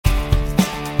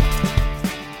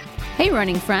Hey,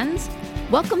 running friends.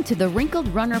 Welcome to the Wrinkled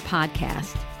Runner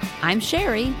podcast. I'm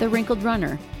Sherry, the Wrinkled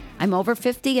Runner. I'm over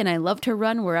 50 and I love to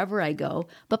run wherever I go,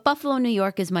 but Buffalo, New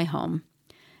York is my home.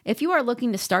 If you are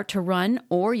looking to start to run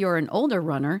or you're an older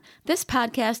runner, this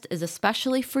podcast is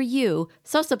especially for you,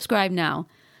 so subscribe now.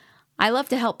 I love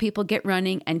to help people get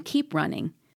running and keep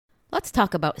running. Let's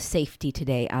talk about safety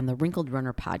today on the Wrinkled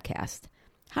Runner podcast.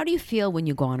 How do you feel when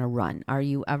you go on a run? Are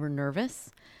you ever nervous?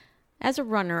 As a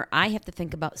runner, I have to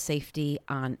think about safety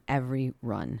on every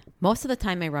run. Most of the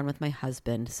time I run with my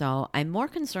husband, so I'm more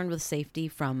concerned with safety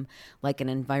from like an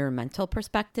environmental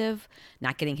perspective,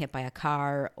 not getting hit by a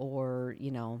car or,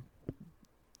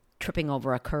 tripping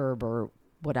over a curb or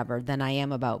whatever, than I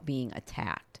am about being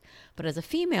attacked. But as a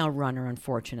female runner,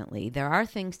 unfortunately, there are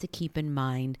things to keep in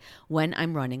mind when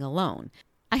I'm running alone.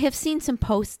 I have seen some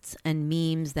posts and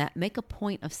memes that make a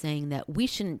point of saying that we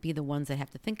shouldn't be the ones that have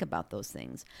to think about those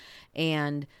things.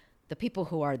 And the people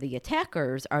who are the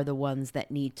attackers are the ones that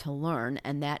need to learn,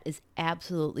 and that is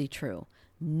absolutely true.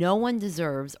 No one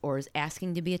deserves or is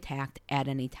asking to be attacked at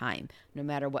any time, no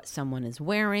matter what someone is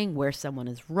wearing, where someone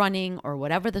is running, or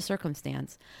whatever the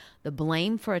circumstance. The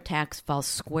blame for attacks falls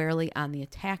squarely on the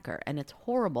attacker, and it's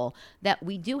horrible that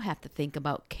we do have to think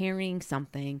about carrying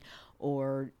something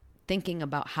or thinking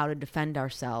about how to defend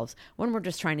ourselves when we're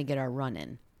just trying to get our run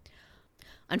in.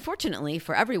 Unfortunately,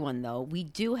 for everyone though, we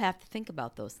do have to think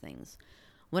about those things.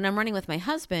 When I'm running with my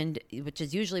husband, which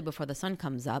is usually before the sun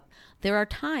comes up, there are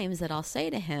times that I'll say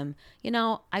to him,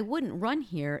 I wouldn't run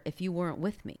here if you weren't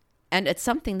with me. And it's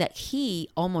something that he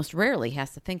almost rarely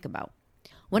has to think about.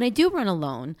 When I do run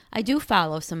alone, I do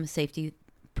follow some safety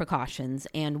precautions,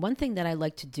 and one thing that I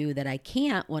like to do that I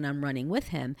can't when I'm running with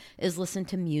him is listen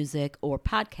to music or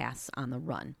podcasts on the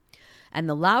run. And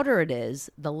the louder it is,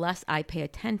 the less I pay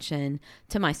attention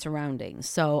to my surroundings.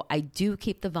 So I do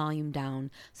keep the volume down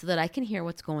so that I can hear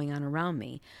what's going on around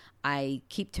me. I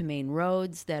keep to main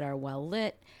roads that are well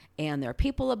lit and there are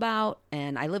people about,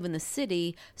 and I live in the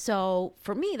city. So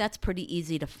for me, that's pretty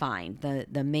easy to find,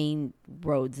 the main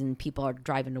roads, and people are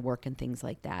driving to work and things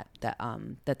like that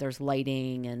there's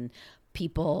lighting and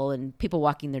people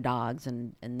walking their dogs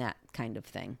and that kind of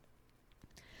thing.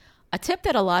 A tip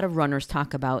that a lot of runners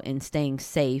talk about in staying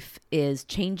safe is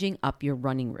changing up your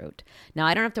running route. Now,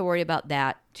 I don't have to worry about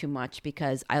that too much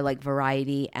because I like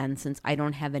variety, and since I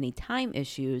don't have any time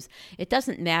issues, it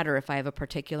doesn't matter if I have a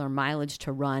particular mileage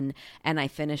to run and I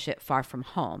finish it far from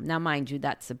home. Now, mind you,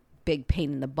 that's a big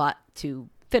pain in the butt to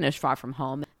finish far from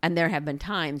home, and there have been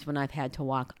times when I've had to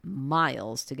walk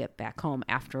miles to get back home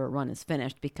after a run is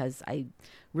finished because I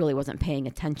really wasn't paying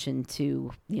attention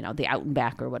to, the out and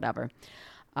back or whatever.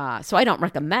 So I don't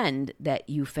recommend that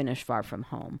you finish far from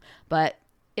home. But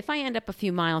if I end up a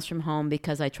few miles from home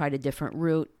because I tried a different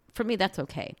route, for me, that's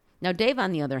okay. Now, Dave,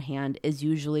 on the other hand, is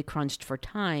usually crunched for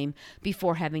time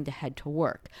before having to head to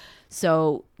work.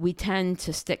 So we tend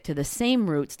to stick to the same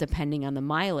routes depending on the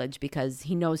mileage because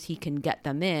he knows he can get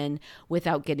them in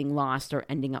without getting lost or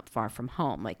ending up far from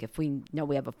home. Like if we know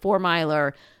we have a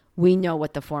 4-miler, we know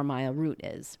what the 4-mile route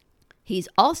is. He's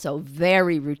also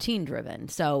very routine driven,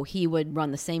 so he would run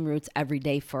the same routes every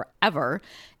day forever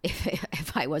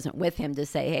if I wasn't with him to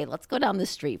say, hey, let's go down the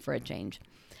street for a change.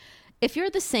 If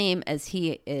you're the same as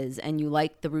he is and you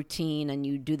like the routine and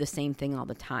you do the same thing all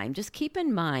the time, just keep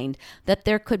in mind that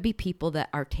there could be people that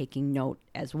are taking note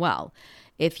as well.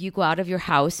 If you go out of your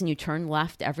house and you turn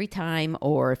left every time,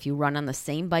 or if you run on the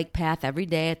same bike path every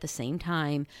day at the same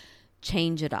time,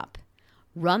 change it up.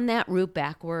 Run that route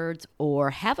backwards or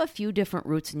have a few different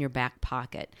routes in your back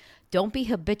pocket. Don't be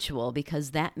habitual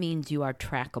because that means you are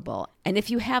trackable. And if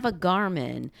you have a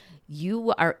Garmin,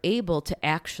 you are able to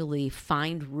actually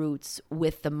find routes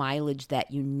with the mileage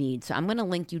that you need. So I'm going to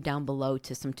link you down below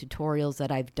to some tutorials that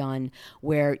I've done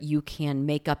where you can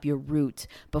make up your route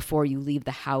before you leave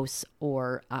the house,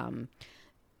 or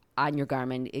on your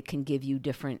Garmin, it can give you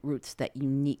different routes that you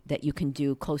need, that you can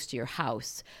do close to your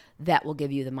house that will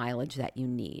give you the mileage that you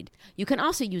need. You can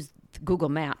also use Google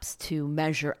Maps to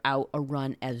measure out a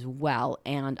run as well,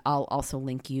 and I'll also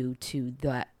link you to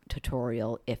that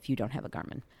tutorial if you don't have a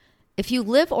Garmin. If you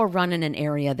live or run in an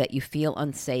area that you feel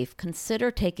unsafe, consider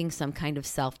taking some kind of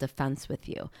self-defense with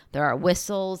you. There are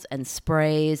whistles and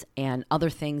sprays and other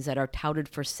things that are touted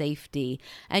for safety,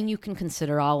 and you can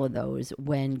consider all of those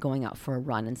when going out for a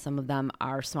run, and some of them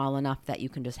are small enough that you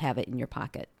can just have it in your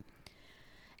pocket.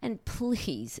 And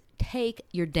please take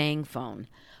your dang phone.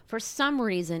 For some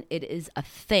reason, it is a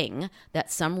thing that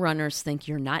some runners think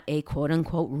you're not a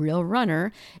quote-unquote real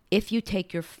runner if you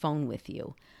take your phone with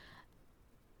you.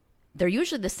 they're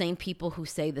usually the same people who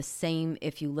say the same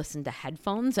if you listen to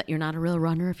headphones, that you're not a real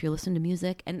runner if you listen to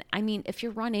music. And I mean, if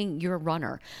you're running, you're a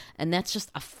runner. And that's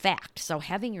just a fact. So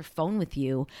having your phone with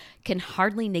you can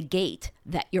hardly negate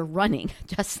that you're running.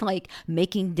 Just like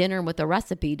making dinner with a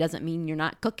recipe doesn't mean you're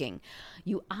not cooking.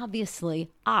 You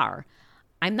obviously are.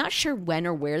 I'm not sure when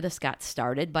or where this got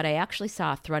started, but I actually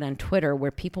saw a thread on Twitter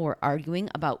where people were arguing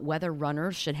about whether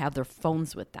runners should have their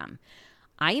phones with them.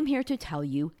 I am here to tell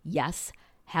you, yes,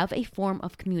 have a form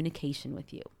of communication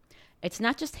with you. It's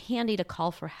not just handy to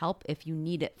call for help if you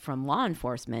need it from law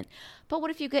enforcement, but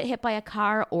what if you get hit by a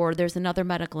car or there's another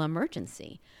medical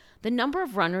emergency? The number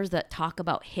of runners that talk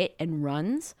about hit and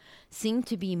runs seem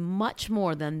to be much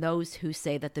more than those who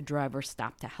say that the driver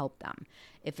stopped to help them.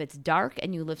 If it's dark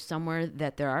and you live somewhere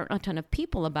that there aren't a ton of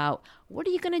people about, what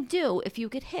are you going to do if you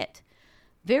get hit?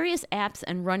 Various apps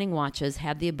and running watches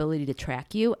have the ability to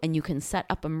track you, and you can set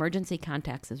up emergency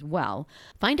contacts as well.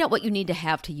 Find out what you need to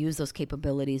have to use those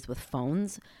capabilities with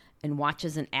phones and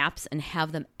watches and apps and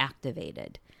have them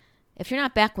activated. If you're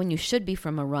not back when you should be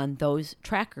from a run, those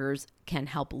trackers can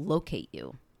help locate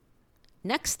you.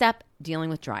 Next step, dealing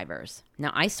with drivers.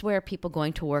 Now, I swear people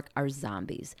going to work are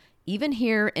zombies. Even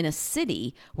here in a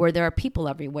city where there are people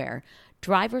everywhere,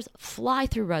 drivers fly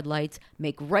through red lights,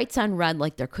 make rights on red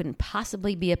like there couldn't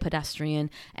possibly be a pedestrian,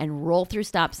 and roll through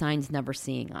stop signs never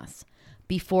seeing us.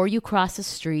 Before you cross a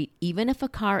street, even if a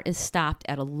car is stopped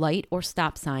at a light or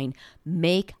stop sign,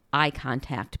 make eye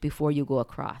contact before you go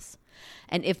across.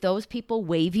 And if those people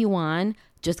wave you on,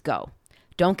 just go.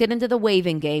 Don't get into the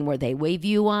waving game where they wave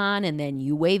you on and then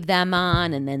you wave them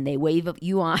on and then they wave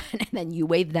you on and then you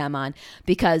wave them on,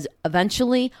 because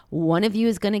eventually one of you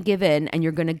is going to give in and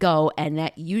you're going to go, and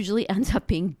that usually ends up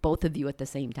being both of you at the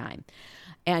same time.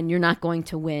 And you're not going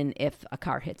to win if a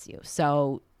car hits you.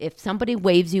 So if somebody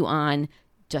waves you on,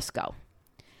 just go.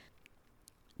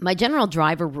 My general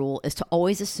driver rule is to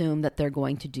always assume that they're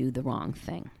going to do the wrong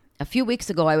thing. A few weeks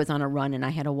ago, I was on a run and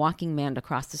I had a walking man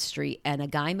across the street, and a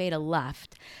guy made a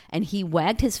left and he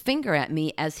wagged his finger at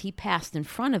me as he passed in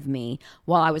front of me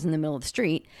while I was in the middle of the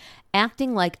street,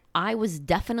 acting like I was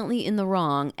definitely in the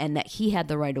wrong and that he had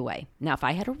the right of way. Now, if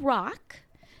I had a rock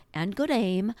and good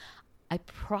aim, I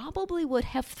probably would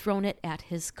have thrown it at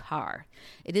his car.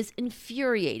 It is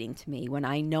infuriating to me when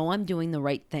I know I'm doing the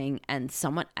right thing and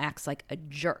someone acts like a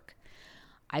jerk.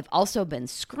 I've also been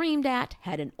screamed at,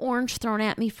 had an orange thrown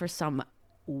at me for some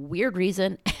weird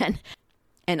reason,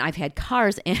 and I've had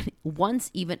cars, and once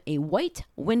even a white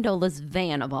windowless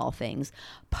van of all things,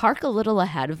 park a little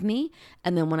ahead of me,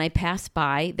 and then when I pass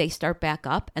by, they start back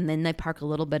up, and then they park a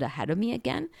little bit ahead of me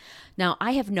again. Now,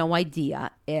 I have no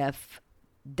idea if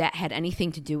that had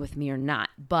anything to do with me or not,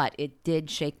 but it did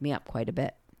shake me up quite a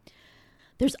bit.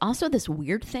 There's also this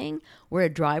weird thing where a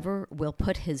driver will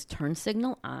put his turn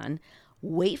signal on,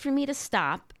 wait for me to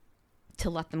stop to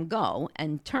let them go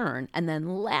and turn, and then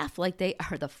laugh like they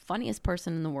are the funniest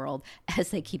person in the world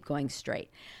as they keep going straight.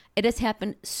 It has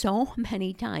happened so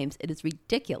many times. It is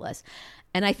ridiculous.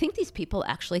 And I think these people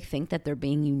actually think that they're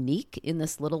being unique in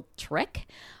this little trick,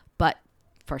 but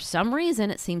for some reason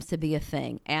it seems to be a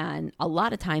thing. And a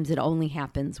lot of times it only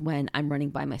happens when I'm running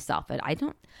by myself. And I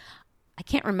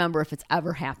can't remember if it's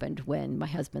ever happened when my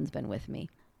husband's been with me.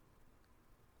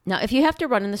 Now, if you have to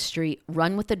run in the street,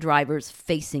 run with the drivers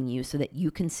facing you so that you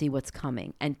can see what's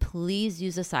coming. And please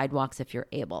use the sidewalks if you're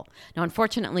able. Now,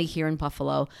 unfortunately, here in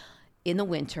Buffalo, in the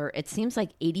winter, it seems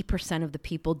like 80% of the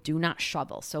people do not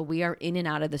shovel. So we are in and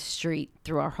out of the street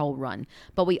through our whole run.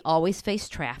 But we always face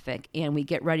traffic, and we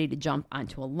get ready to jump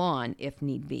onto a lawn if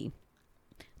need be.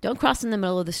 Don't cross in the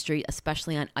middle of the street,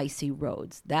 especially on icy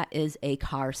roads. That is a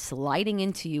car sliding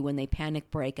into you when they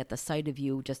panic brake at the sight of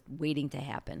you, just waiting to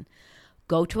happen.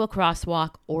 Go to a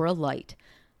crosswalk or a light.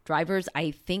 Drivers,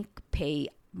 I think, pay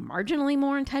marginally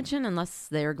more attention unless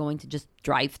they're going to just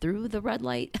drive through the red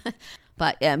light.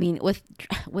 But I mean,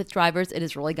 with drivers, it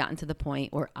has really gotten to the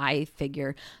point where I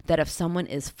figure that if someone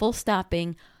is full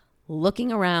stopping,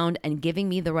 looking around, and giving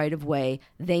me the right of way,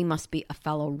 they must be a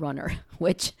fellow runner,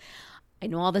 which I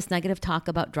know all this negative talk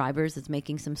about drivers is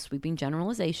making some sweeping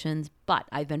generalizations, but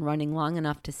I've been running long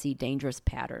enough to see dangerous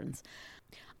patterns.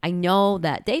 I know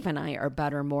that Dave and I are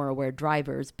better, more aware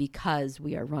drivers because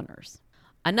we are runners.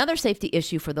 Another safety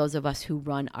issue for those of us who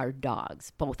run are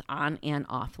dogs, both on and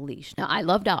off leash. Now, I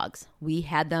love dogs. We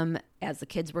had them as the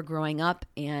kids were growing up,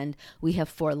 and we have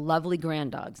 4 lovely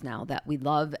grand dogs now that we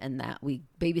love and that we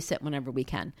babysit whenever we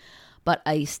can. but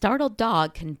a startled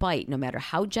dog can bite no matter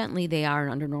how gently they are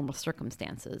under normal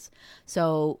circumstances.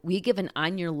 So we give an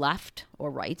on your left or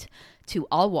right to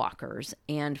all walkers.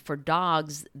 And for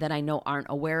dogs that I know aren't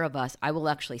aware of us, I will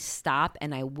actually stop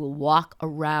and I will walk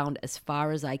around as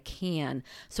far as I can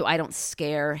so I don't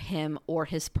scare him or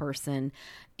his person.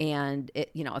 And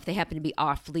if they happen to be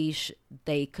off leash,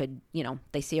 they could,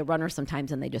 they see a runner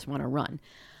sometimes and they just want to run.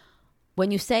 When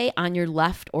you say on your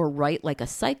left or right like a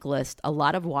cyclist, a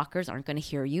lot of walkers aren't going to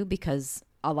hear you because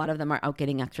a lot of them are out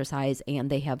getting exercise and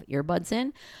they have earbuds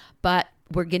in. But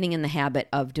we're getting in the habit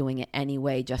of doing it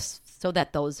anyway, just so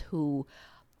that those who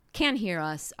can hear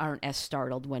us aren't as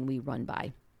startled when we run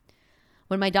by.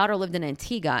 When my daughter lived in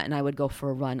Antigua and I would go for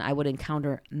a run, I would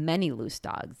encounter many loose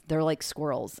dogs. They're like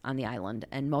squirrels on the island,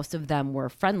 and most of them were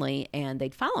friendly, and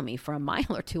they'd follow me for a mile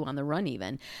or two on the run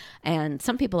even. And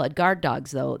some people had guard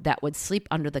dogs, though, that would sleep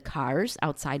under the cars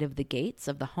outside of the gates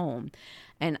of the home.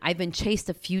 And I've been chased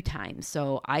a few times,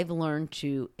 so I've learned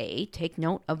to, A, take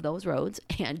note of those roads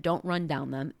and don't run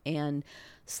down them, and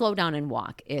slow down and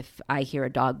walk if I hear a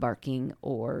dog barking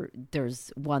or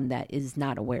there's one that is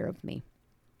not aware of me.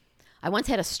 I once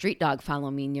had a street dog follow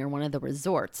me near one of the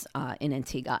resorts in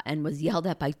Antigua and was yelled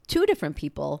at by two different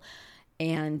people,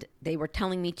 and they were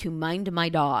telling me to mind my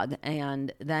dog.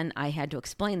 And then I had to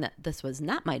explain that this was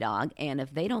not my dog, and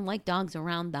if they don't like dogs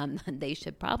around them, then they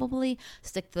should probably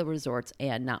stick to the resorts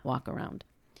and not walk around.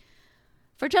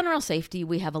 For general safety,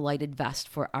 we have a lighted vest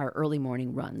for our early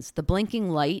morning runs. The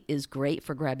blinking light is great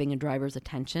for grabbing a driver's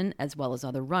attention as well as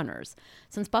other runners.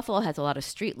 Since Buffalo has a lot of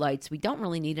street lights, we don't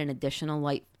really need an additional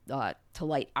light to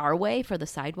light our way for the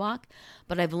sidewalk.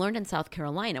 But I've learned in South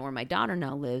Carolina, where my daughter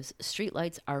now lives, street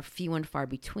lights are few and far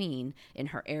between in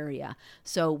her area.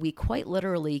 So we quite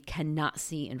literally cannot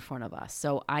see in front of us.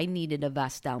 So I needed a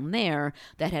vest down there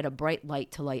that had a bright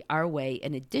light to light our way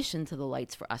in addition to the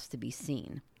lights for us to be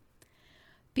seen.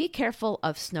 Be careful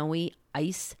of snowy,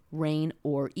 ice, rain,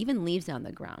 or even leaves on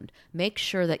the ground. Make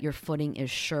sure that your footing is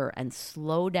sure and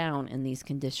slow down in these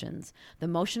conditions. The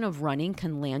motion of running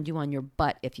can land you on your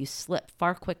butt if you slip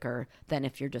far quicker than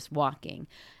if you're just walking.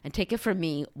 And take it from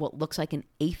me, what looks like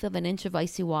 1/8 of an inch of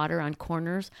icy water on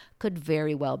corners could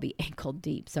very well be ankle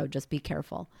deep, so just be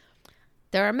careful.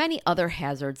 There are many other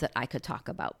hazards that I could talk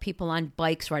about. People on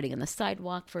bikes riding on the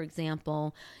sidewalk, for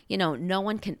example. No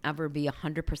one can ever be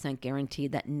 100%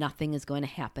 guaranteed that nothing is going to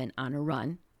happen on a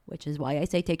run, which is why I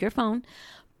say take your phone.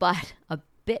 But a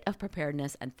bit of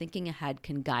preparedness and thinking ahead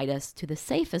can guide us to the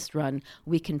safest run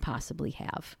we can possibly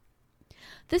have.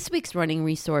 This week's running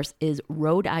resource is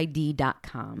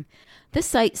roadid.com. This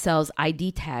site sells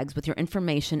ID tags with your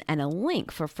information and a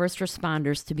link for first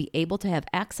responders to be able to have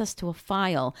access to a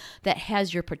file that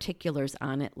has your particulars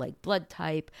on it, like blood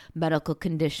type, medical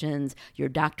conditions, your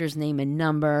doctor's name and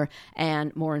number,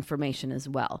 and more information as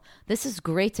well. This is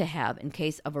great to have in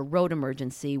case of a road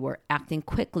emergency where acting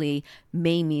quickly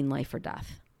may mean life or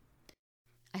death.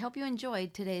 I hope you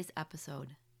enjoyed today's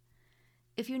episode.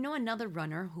 If you know another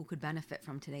runner who could benefit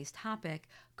from today's topic,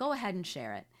 go ahead and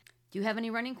share it. Do you have any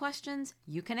running questions?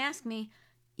 You can ask me.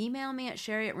 Email me at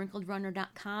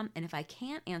sherry@wrinkledrunner.com, and if I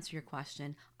can't answer your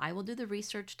question, I will do the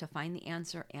research to find the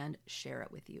answer and share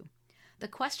it with you. The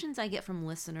questions I get from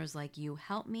listeners like you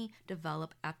help me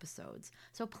develop episodes,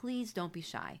 so please don't be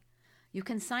shy. You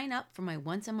can sign up for my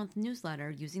once-a-month newsletter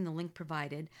using the link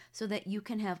provided so that you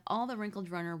can have all the Wrinkled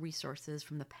Runner resources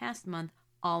from the past month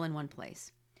all in one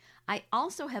place. I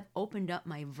also have opened up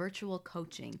my virtual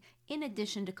coaching in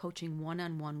addition to coaching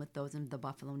one-on-one with those in the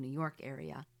Buffalo, New York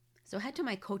area. So head to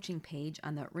my coaching page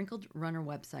on the Wrinkled Runner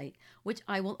website, which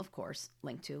I will, of course,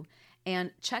 link to,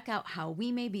 and check out how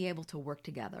we may be able to work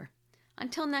together.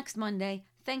 Until next Monday,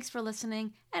 thanks for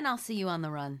listening, and I'll see you on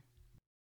the run.